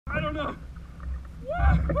no. Woo!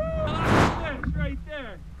 Right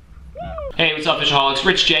there. Hey, what's up, Fishaholics?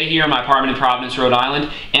 Rich J here in my apartment in Providence, Rhode Island,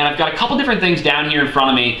 and I've got a couple different things down here in front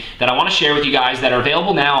of me that I want to share with you guys that are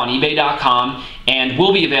available now on eBay.com and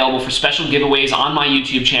will be available for special giveaways on my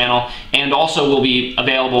YouTube channel, and also will be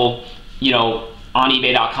available, you know, on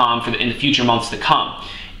eBay.com in the future months to come.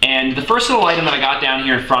 And the first little item that I got down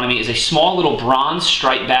here in front of me is a small little bronze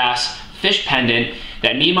striped bass fish pendant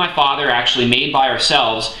that me and my father actually made by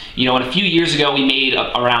ourselves. You know, and a few years ago we made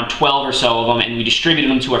around 12 or so of them, and we distributed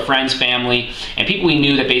them to our friends, family, and people we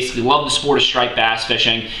knew that basically loved the sport of striped bass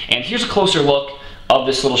fishing. And here's a closer look of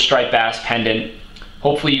this little striped bass pendant.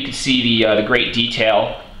 Hopefully you can see the great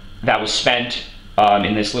detail that was spent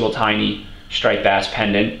in this little tiny striped bass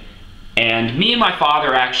pendant. And me and my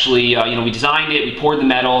father actually, you know, we designed it, we poured the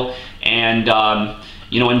metal, and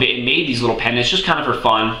you know, and made these little pendants just kind of for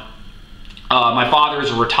fun. My father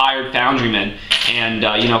is a retired foundryman, and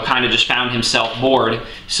you know, kind of just found himself bored.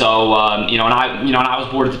 So you know, and I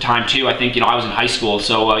was bored at the time too. I think, you know, I was in high school,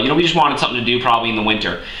 so you know, we just wanted something to do probably in the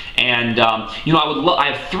winter. And you know,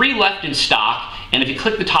 I have 3 left in stock, and if you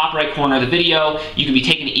click the top right corner of the video, you can be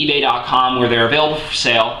taken to eBay.com where they're available for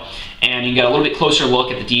sale, and you can get a little bit closer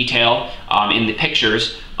look at the detail in the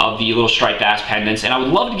pictures of the little striped bass pendants. And I would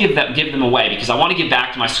love to give them away because I want to give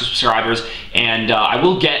back to my subscribers, and I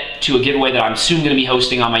will get to a giveaway that I'm soon going to be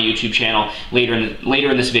hosting on my YouTube channel later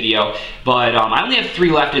in this video. But I only have 3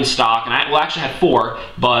 left in stock, and I will actually have 4,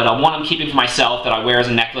 but one I'm keeping for myself that I wear as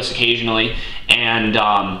a necklace occasionally. And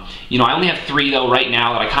you know, I only have 3 though right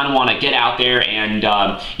now that I kind of want to get out there and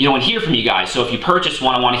you know, and hear from you guys. So if you purchase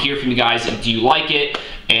one, I want to hear from you guys. Do you like it?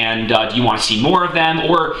 And do you want to see more of them?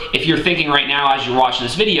 Or if you're thinking right now as you're watching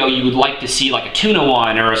this video, you would like to see like a tuna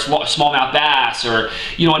one or a smallmouth bass or,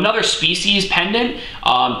 you know, another species pendant.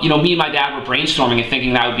 You know, me and my dad were brainstorming and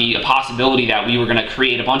thinking that would be a possibility, that we were going to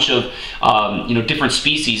create a bunch of you know, different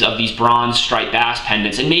species of these bronze striped bass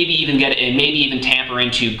pendants, and maybe even tamper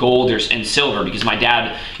into gold and silver, because my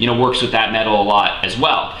dad, you know, works with that metal a lot as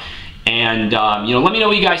well. And you know, let me know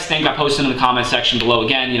what you guys think by posting in the comment section below.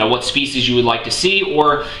 Again, you know, what species you would like to see,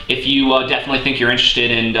 or if you definitely think you're interested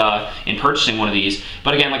in purchasing one of these.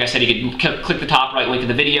 But again, like I said, you can click the top right link of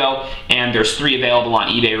the video, and there's 3 available on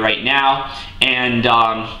eBay right now. And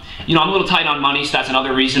you know, I'm a little tight on money, so that's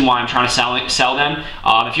another reason why I'm trying to sell them.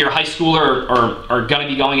 If you're a high schooler or going to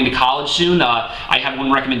be going into college soon, I have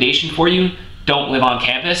one recommendation for you. Don't live on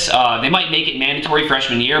campus. They might make it mandatory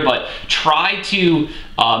freshman year, but try to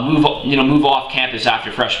move off campus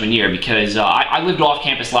after freshman year, because I lived off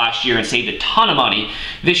campus last year and saved a ton of money.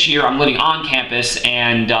 This year I'm living on campus,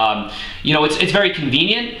 and you know, it's very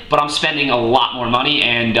convenient, but I'm spending a lot more money,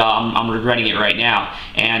 and I'm regretting it right now.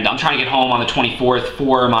 And I'm trying to get home on the 24th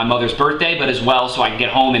for my mother's birthday, but as well so I can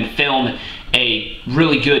get home and film a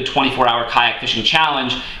really good 24-hour kayak fishing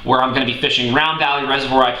challenge where I'm going to be fishing Round Valley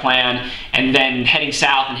Reservoir, I plan, and then heading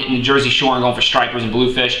south and hitting the Jersey Shore and going for stripers and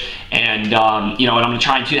bluefish. And you know, and I'm going to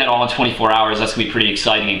try and do that all in 24 hours. That's going to be pretty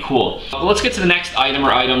exciting and cool. But let's get to the next item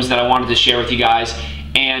or items that I wanted to share with you guys.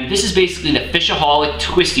 And this is basically the Fishaholic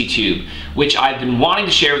Twisty Tube, which I've been wanting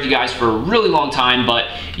to share with you guys for a really long time, but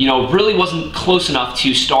you know, really wasn't close enough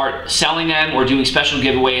to start selling them or doing special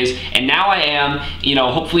giveaways. And now I am, you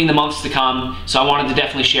know, hopefully in the months to come. So I wanted to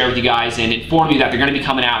definitely share with you guys and inform you that they're going to be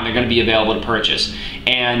coming out and they're going to be available to purchase.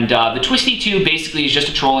 And the Twisty Tube basically is just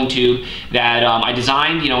a trolling tube that I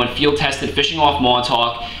designed, you know, and field tested fishing off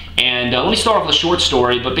Montauk. And let me start off with a short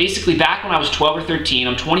story, but basically back when I was 12 or 13,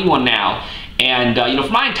 I'm 21 now, and you know,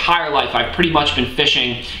 for my entire life I've pretty much been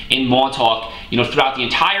fishing in Montauk, you know, throughout the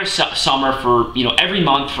entire summer, for, you know, every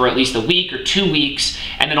month for at least a week or 2 weeks,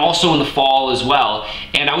 and then also in the fall as well.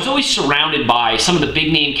 And I was always surrounded by some of the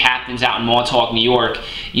big name captains out in Montauk, New York,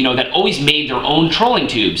 you know, that always made their own trolling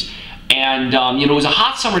tubes. And you know, it was a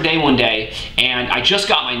hot summer day one day, and I just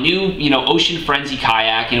got my new, you know, Ocean Frenzy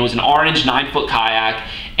kayak, and it was an orange 9-foot kayak,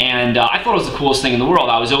 and I thought it was the coolest thing in the world.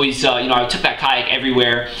 I was always, you know, I took that kayak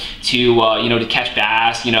everywhere to, you know, to catch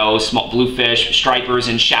bass, you know, small bluefish, stripers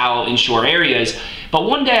in shallow inshore areas. But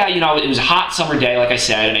one day, you know, it was a hot summer day, like I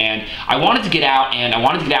said, and I wanted to get out, and I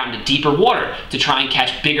wanted to get out into deeper water to try and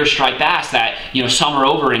catch bigger striped bass that, you know, summer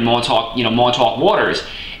over in Montauk, you know, Montauk waters.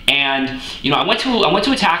 And you know, I went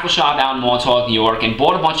to a tackle shop out in Montauk, New York, and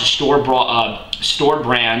bought a bunch of store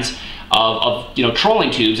brands of you know,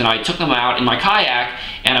 trolling tubes, and I took them out in my kayak,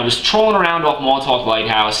 and I was trolling around off Montauk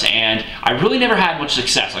Lighthouse, and I really never had much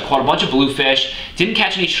success. I caught a bunch of bluefish, didn't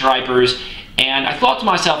catch any stripers, and I thought to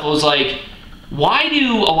myself, I was like, why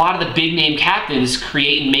do a lot of the big name captains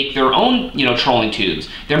create and make their own, you know, trolling tubes?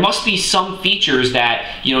 There must be some features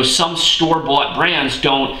that, you know, some store-bought brands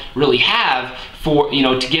don't really have for, you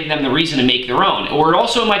know, to give them the reason to make their own. Or it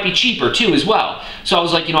also might be cheaper too as well. So I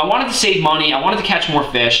was like, you know, I wanted to save money, I wanted to catch more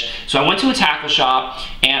fish, so I went to a tackle shop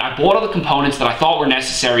and I bought all the components that I thought were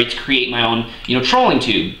necessary to create my own, you know, trolling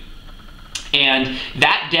tube. And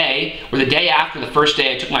that day, or the day after the first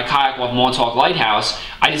day I took my kayak off Montauk Lighthouse,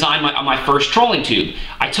 I designed my first trolling tube.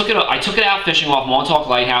 I took it out fishing off Montauk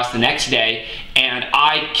Lighthouse the next day, and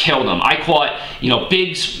I killed them. I caught, you know,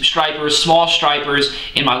 big stripers, small stripers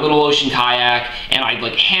in my little ocean kayak, and I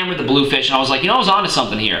like hammered the bluefish, and I was like, you know, I was onto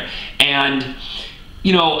something here. And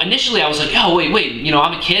you know, initially I was like, oh, wait, you know,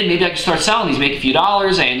 I'm a kid, maybe I can start selling these, make a few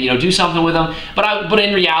dollars, and, you know, do something with them. But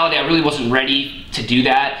in reality, I really wasn't ready to do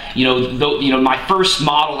that. You know, my first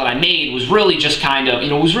model that I made was really just kind of, you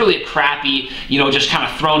know, it was really a crappy, you know, just kind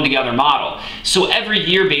of thrown together model. So every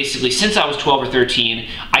year, basically, since I was 12 or 13,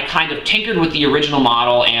 I kind of tinkered with the original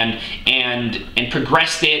model and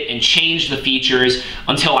progressed it and changed the features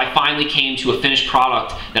until I finally came to a finished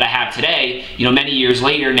product that I have today, you know, many years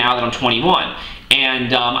later, now that I'm 21.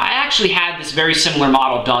 And I actually had this very similar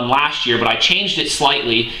model done last year, but I changed it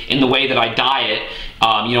slightly in the way that I dye it,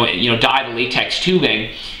 dye the latex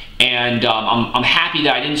tubing. And I'm happy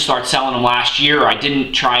that I didn't start selling them last year, or I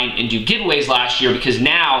didn't try and do giveaways last year, because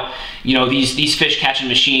now, you know, these fish catching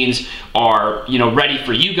machines are, you know, ready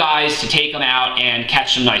for you guys to take them out and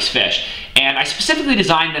catch some nice fish. And I specifically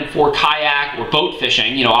designed them for kayak or boat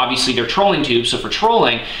fishing. You know, obviously they're trolling tubes, so for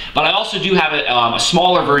trolling, but I also do have a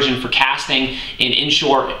smaller version for casting in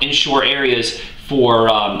inshore areas for,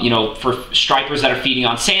 you know, for stripers that are feeding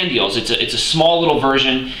on sand eels. It's a small little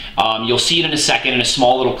version. You'll see it in a second in a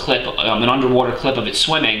small little clip, an underwater clip of it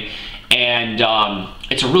swimming. And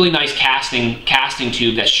it's a really nice casting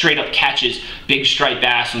tube that straight up catches big striped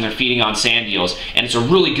bass when they're feeding on sand eels. And it's a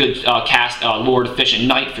really good lure to fish at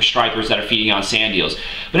night for stripers that are feeding on sand eels.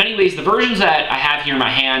 But anyways, the versions that I have here in my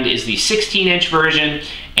hand is the 16-inch version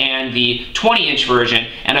and the 20-inch version.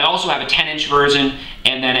 And I also have a 10-inch version,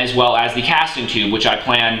 and then as well as the casting tube, which I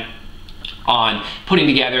plan on putting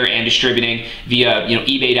together and distributing via, you know,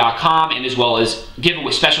 eBay.com, and as well as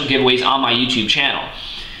special giveaways on my YouTube channel.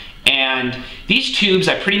 And these tubes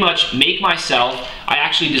I pretty much make myself. I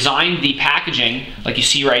actually designed the packaging like you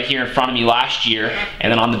see right here in front of me last year,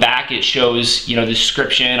 and then on the back it shows, you know, the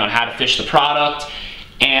description on how to fish the product.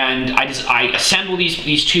 And I assemble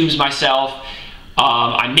these tubes myself.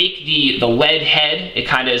 I make the lead head. It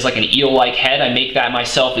kind of is like an eel-like head. I make that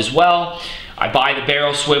myself as well. I buy the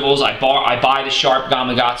barrel swivels, I buy the sharp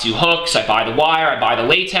Gamakatsu hooks, I buy the wire, I buy the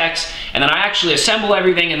latex, and then I actually assemble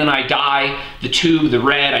everything, and then I dye the tube, the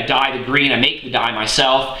red, I dye the green, I make the dye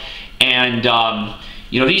myself. And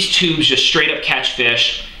you know, these tubes just straight up catch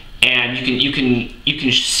fish, and you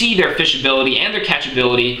can see their fishability and their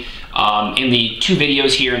catchability in the two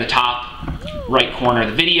videos here in the top right corner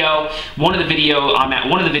of the video. One of the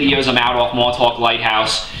videos I'm out off Montauk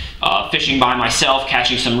Lighthouse, fishing by myself,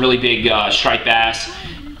 catching some really big striped bass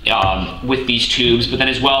with these tubes. But then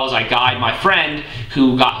as well as I guide my friend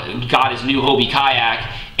who got his new Hobie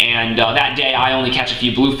kayak, and that day I only catch a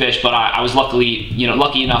few bluefish, but I was lucky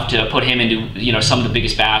enough to put him into, you know, some of the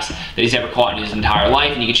biggest bass that he's ever caught in his entire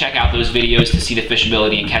life. And you can check out those videos to see the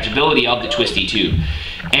fishability and catchability of the Twisty tube.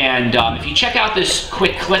 And if you check out this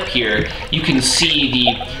quick clip here, you can see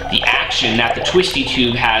the action that the Twisty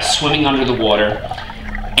tube has swimming under the water,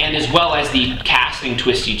 and as well as the casting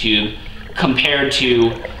Twisty tube compared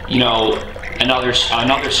to, you know, another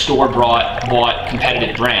store-bought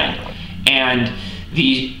competitive brand. And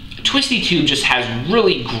the Twisty tube just has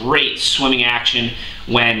really great swimming action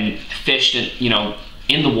when fished in, you know,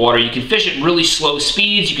 in the water. You can fish at really slow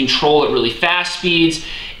speeds, you can troll at really fast speeds,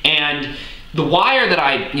 and the wire that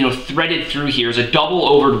I, you know, threaded through here is a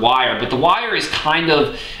double-overed wire, but the wire is kind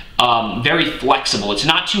of very flexible. It's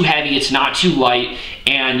not too heavy, it's not too light,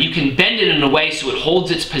 and you can bend it in a way so it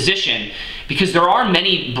holds its position, because there are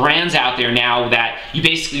many brands out there now that you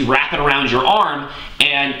basically wrap it around your arm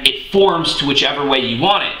and it forms to whichever way you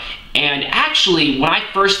want it. And actually, when I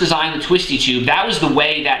first designed the Twisty tube, that was the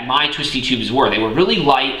way that my Twisty tubes were. They were really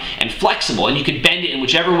light and flexible, and you could bend it in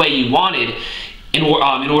whichever way you wanted in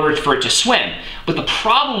order for it to swim. But the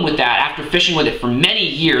problem with that, after fishing with it for many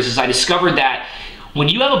years, is I discovered that when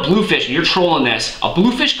you have a bluefish and you're trolling this, a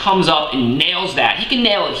bluefish comes up and nails that. He can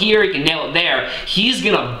nail it here, he can nail it there. He's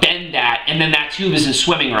gonna bend that, and then that tube isn't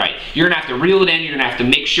swimming right. You're gonna have to reel it in, you're gonna have to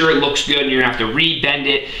make sure it looks good, and you're gonna have to re-bend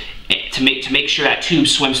it to make sure that tube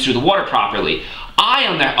swims through the water properly. I,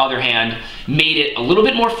 on the other hand, made it a little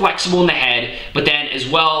bit more flexible in the head, but then as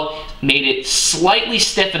well made it slightly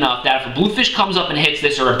stiff enough that if a bluefish comes up and hits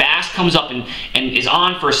this, or a bass comes up and is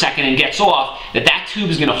on for a second and gets off, that tube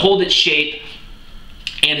is going to hold its shape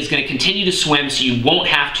and is going to continue to swim, so you won't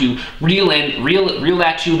have to reel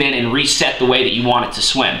that tube in and reset the way that you want it to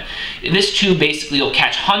swim. This tube basically will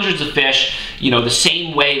catch hundreds of fish, the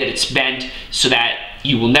same way that it's bent, so that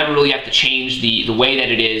you will never really have to change the way that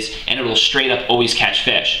it is, and it will straight up always catch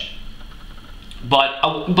fish. But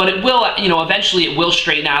it will, eventually it will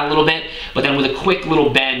straighten out a little bit, but then with a quick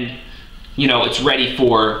little bend, it's ready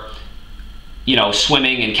for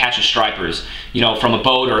swimming and catching stripers, from a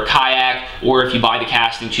boat or a kayak, or if you buy the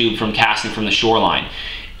casting tube from casting from the shoreline.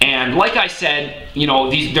 And like I said, they're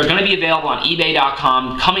going to be available on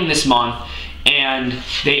eBay.com coming this month, and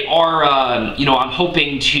they are, I'm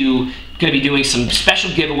hoping to going to be doing some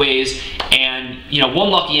special giveaways, and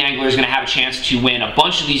one lucky angler is going to have a chance to win a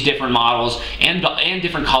bunch of these different models and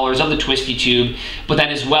different colors of the Twisty tube. But then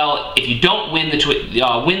as well, if you don't win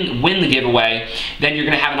the giveaway, then you're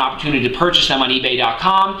going to have an opportunity to purchase them on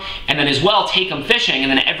eBay.com, and then as well take them fishing.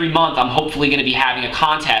 And then every month I'm hopefully going to be having a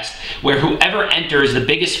contest where whoever enters the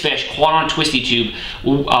biggest fish caught on a Twisty tube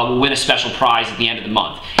will win a special prize at the end of the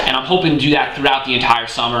month. And I'm hoping to do that throughout the entire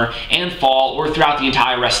summer and fall, or throughout the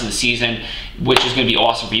entire rest of the season, which is going to be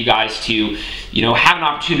awesome for you guys to, have an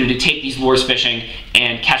opportunity to take these lures fishing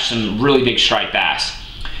and catch some really big striped bass.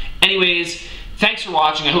 Anyways, thanks for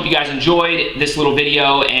watching. I hope you guys enjoyed this little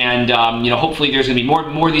video, and hopefully there's going to be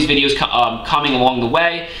more of these videos coming along the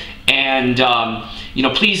way. And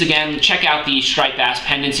please again check out the Striped Bass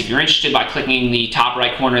Pendants if you're interested by clicking the top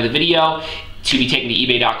right corner of the video to be taken to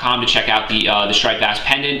eBay.com to check out the Striped Bass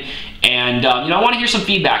Pendant. And I want to hear some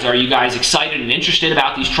feedback. Are you guys excited and interested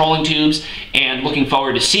about these trolling tubes and looking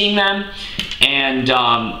forward to seeing them? And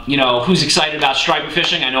who's excited about striper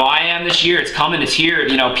fishing? I know I am this year. It's coming. It's here.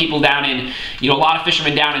 People down in, a lot of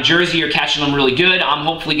fishermen down in Jersey are catching them really good. I'm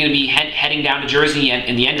hopefully going to be heading down to Jersey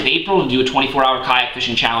in the end of April to do a 24-hour kayak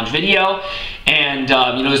fishing challenge video. And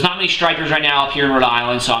there's not many stripers right now up here in Rhode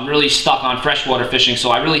Island, so I'm really stuck on freshwater fishing. So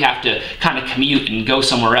I really have to kind of commute and go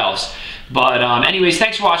somewhere else. But anyways,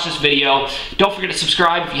 thanks for watching this video. Don't forget to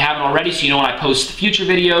subscribe if you haven't already, so you know when I post future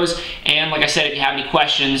videos. And like I said, if you have any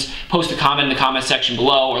questions, post a comment in the comment section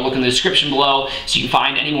below, or look in the description below so you can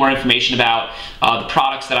find any more information about the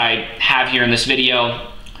products that I have here in this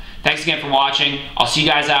video. Thanks again for watching. I'll see you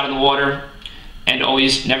guys out in the water. And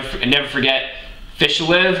always, never forget, fish to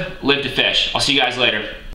live, live to fish. I'll see you guys later.